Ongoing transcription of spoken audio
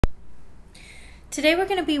Today we're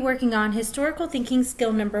going to be working on historical thinking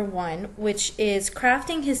skill number 1, which is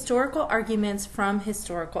crafting historical arguments from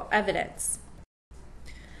historical evidence.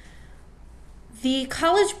 The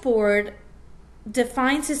College Board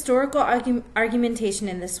defines historical argumentation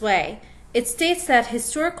in this way. It states that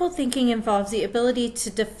historical thinking involves the ability to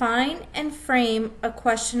define and frame a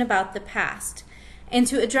question about the past, and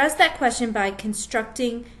to address that question by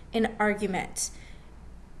constructing an argument.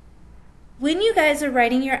 When you guys are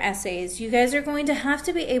writing your essays, you guys are going to have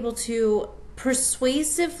to be able to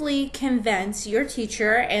persuasively convince your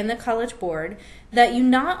teacher and the College Board that you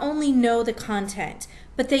not only know the content,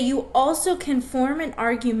 but that you also can form an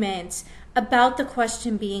argument about the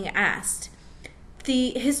question being asked.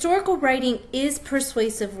 The historical writing is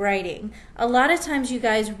persuasive writing. A lot of times you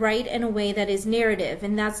guys write in a way that is narrative,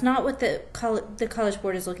 and that's not what the College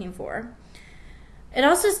Board is looking for. It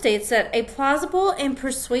also states that a plausible and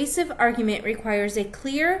persuasive argument requires a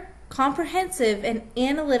clear, comprehensive, and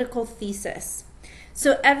analytical thesis.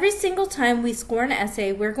 So every single time we score an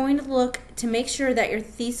essay, we're going to look to make sure that your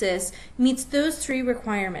thesis meets those 3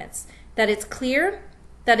 requirements. That it's clear,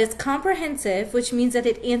 that it's comprehensive, which means that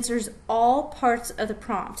it answers all parts of the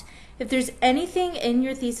prompt. If there's anything in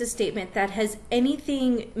your thesis statement that has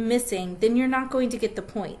anything missing, then you're not going to get the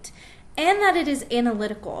point. And that it is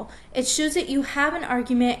analytical. It shows that you have an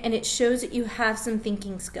argument, and it shows that you have some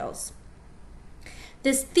thinking skills.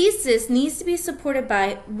 This thesis needs to be supported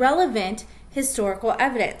by relevant historical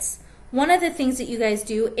evidence. One of the things that you guys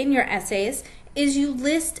do in your essays is you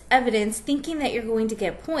list evidence thinking that you're going to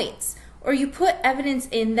get points, or you put evidence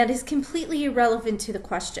in that is completely irrelevant to the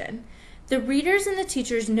question. The readers and the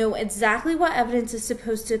teachers know exactly what evidence is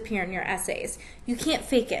supposed to appear in your essays. You can't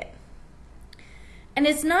fake it. And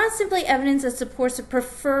it's not simply evidence that supports a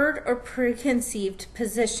preferred or preconceived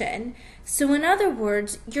position. So in other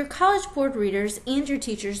words, your College Board readers and your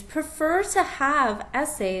teachers prefer to have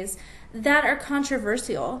essays that are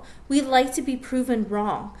controversial. We like to be proven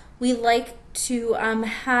wrong. We like to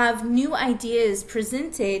have new ideas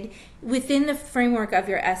presented within the framework of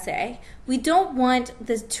your essay. We don't want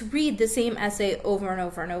to read the same essay over and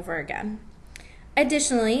over and over again.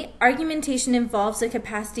 Additionally, argumentation involves the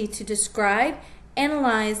capacity to describe,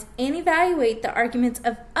 analyze, and evaluate the arguments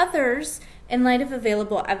of others in light of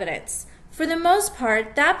available evidence. For the most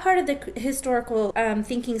part, that part of the historical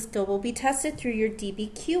thinking skill will be tested through your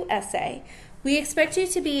DBQ essay. We expect you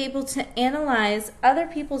to be able to analyze other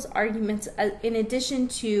people's arguments in addition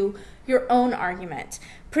to your own argument.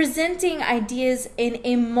 Presenting ideas in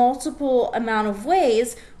a multiple amount of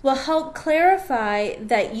ways will help clarify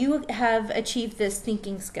that you have achieved this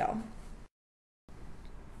thinking skill.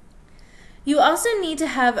 You also need to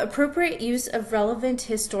have appropriate use of relevant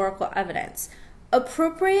historical evidence.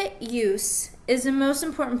 Appropriate use is the most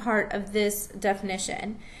important part of this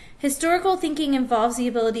definition. Historical thinking involves the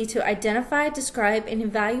ability to identify, describe, and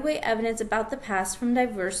evaluate evidence about the past from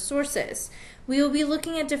diverse sources. We will be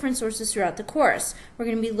looking at different sources throughout the course. We're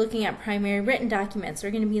going to be looking at primary written documents. We're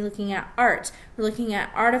going to be looking at art. We're looking at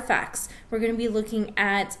artifacts. We're going to be looking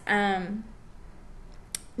at,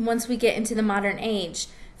 once we get into the modern age,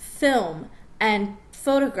 film and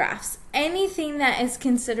photographs. Anything that is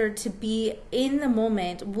considered to be in the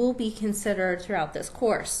moment will be considered throughout this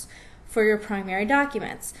course for your primary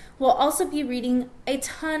documents. We'll also be reading a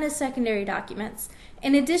ton of secondary documents.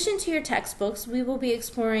 In addition to your textbooks, we will be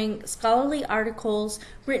exploring scholarly articles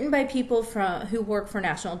written by people who work for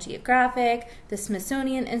National Geographic, the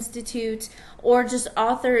Smithsonian Institute, or just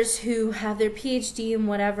authors who have their PhD in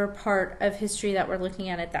whatever part of history that we're looking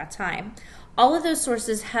at that time. All of those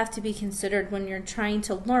sources have to be considered when you're trying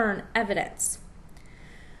to learn evidence.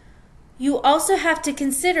 You also have to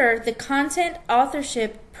consider the content,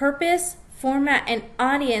 authorship, purpose, format, and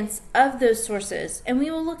audience of those sources. And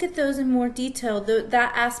we will look at those in more detail,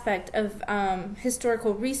 that aspect of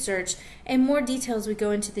historical research, in more detail as we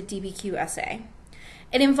go into the DBQ essay.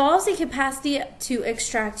 It involves the capacity to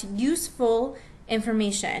extract useful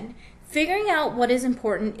information. Figuring out what is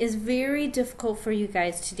important is very difficult for you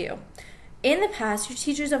guys to do. In the past, your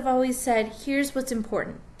teachers have always said, here's what's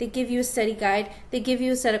important. They give you a study guide, they give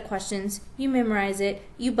you a set of questions, you memorize it,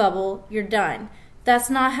 you bubble, you're done. That's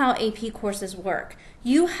not how AP courses work.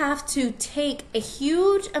 You have to take a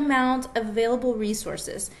huge amount of available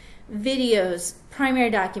resources, videos, primary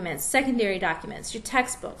documents, secondary documents, your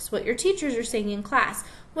textbooks, what your teachers are saying in class,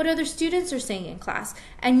 what other students are saying in class,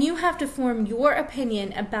 and you have to form your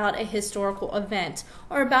opinion about a historical event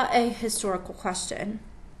or about a historical question.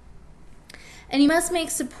 And you must make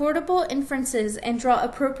supportable inferences and draw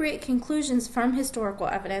appropriate conclusions from historical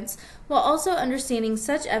evidence while also understanding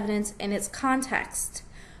such evidence in its context.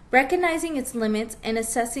 recognizing its limits and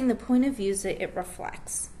assessing the point of views that it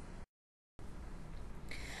reflects.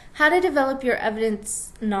 How to develop your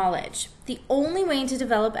evidence knowledge. The only way to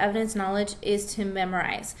develop evidence knowledge is to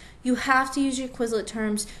memorize. You have to use your Quizlet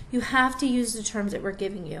terms. You have to use the terms that we're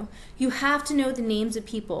giving you. You have to know the names of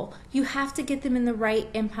people. You have to get them in the right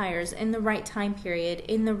empires, in the right time period,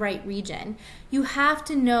 in the right region. You have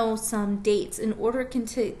to know some dates in order to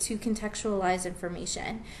contextualize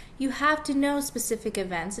information. You have to know specific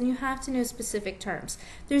events, and you have to know specific terms.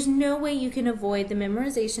 There's no way you can avoid the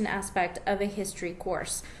memorization aspect of a history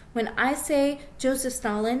course. When I say Joseph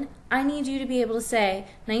Stalin, I need you to be able to say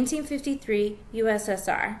 1953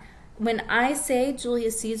 USSR. When I say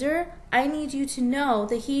Julius Caesar, I need you to know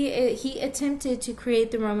that he attempted to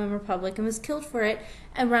create the Roman Republic and was killed for it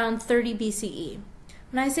around 30 BCE.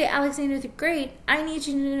 When I say Alexander the Great, I need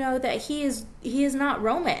you to know that he is not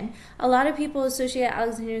Roman. A lot of people associate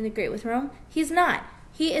Alexander the Great with Rome. He's not.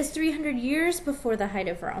 He is 300 years before the height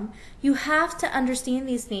of Rome. You have to understand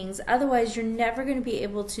these things, otherwise you're never going to be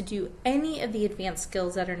able to do any of the advanced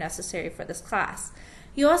skills that are necessary for this class.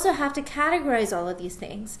 You also have to categorize all of these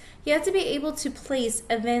things. You have to be able to place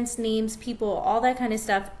events, names, people, all that kind of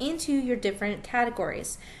stuff into your different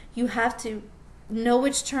categories. You have to know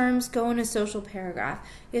which terms go in a social paragraph.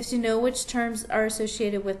 You have to know which terms are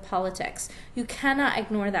associated with politics. You cannot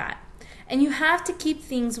ignore that. And you have to keep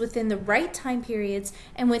things within the right time periods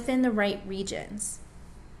and within the right regions.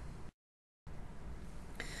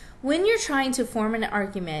 When you're trying to form an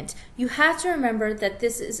argument, you have to remember that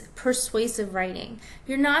this is persuasive writing.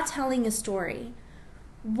 You're not telling a story.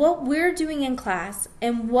 What we're doing in class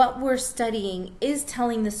and what we're studying is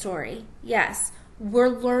telling the story. Yes, we're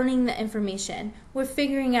learning the information. We're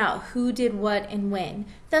figuring out who did what and when.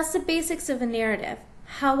 That's the basics of a narrative.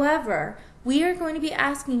 However, we are going to be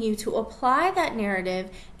asking you to apply that narrative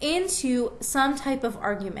into some type of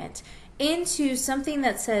argument, into something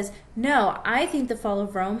that says, no, I think the fall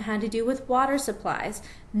of Rome had to do with water supplies,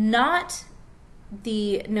 not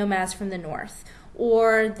the nomads from the north,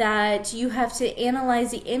 or that you have to analyze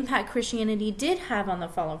the impact Christianity did have on the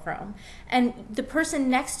fall of Rome. And the person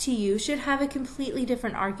next to you should have a completely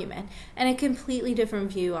different argument and a completely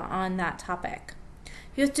different view on that topic.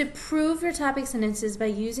 You have to prove your topic sentences by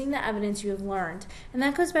using the evidence you have learned. And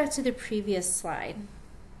that goes back to the previous slide.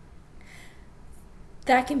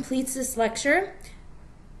 That completes this lecture.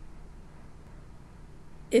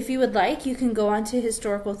 If you would like, you can go on to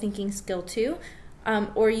Historical Thinking Skill 2,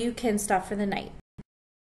 or you can stop for the night.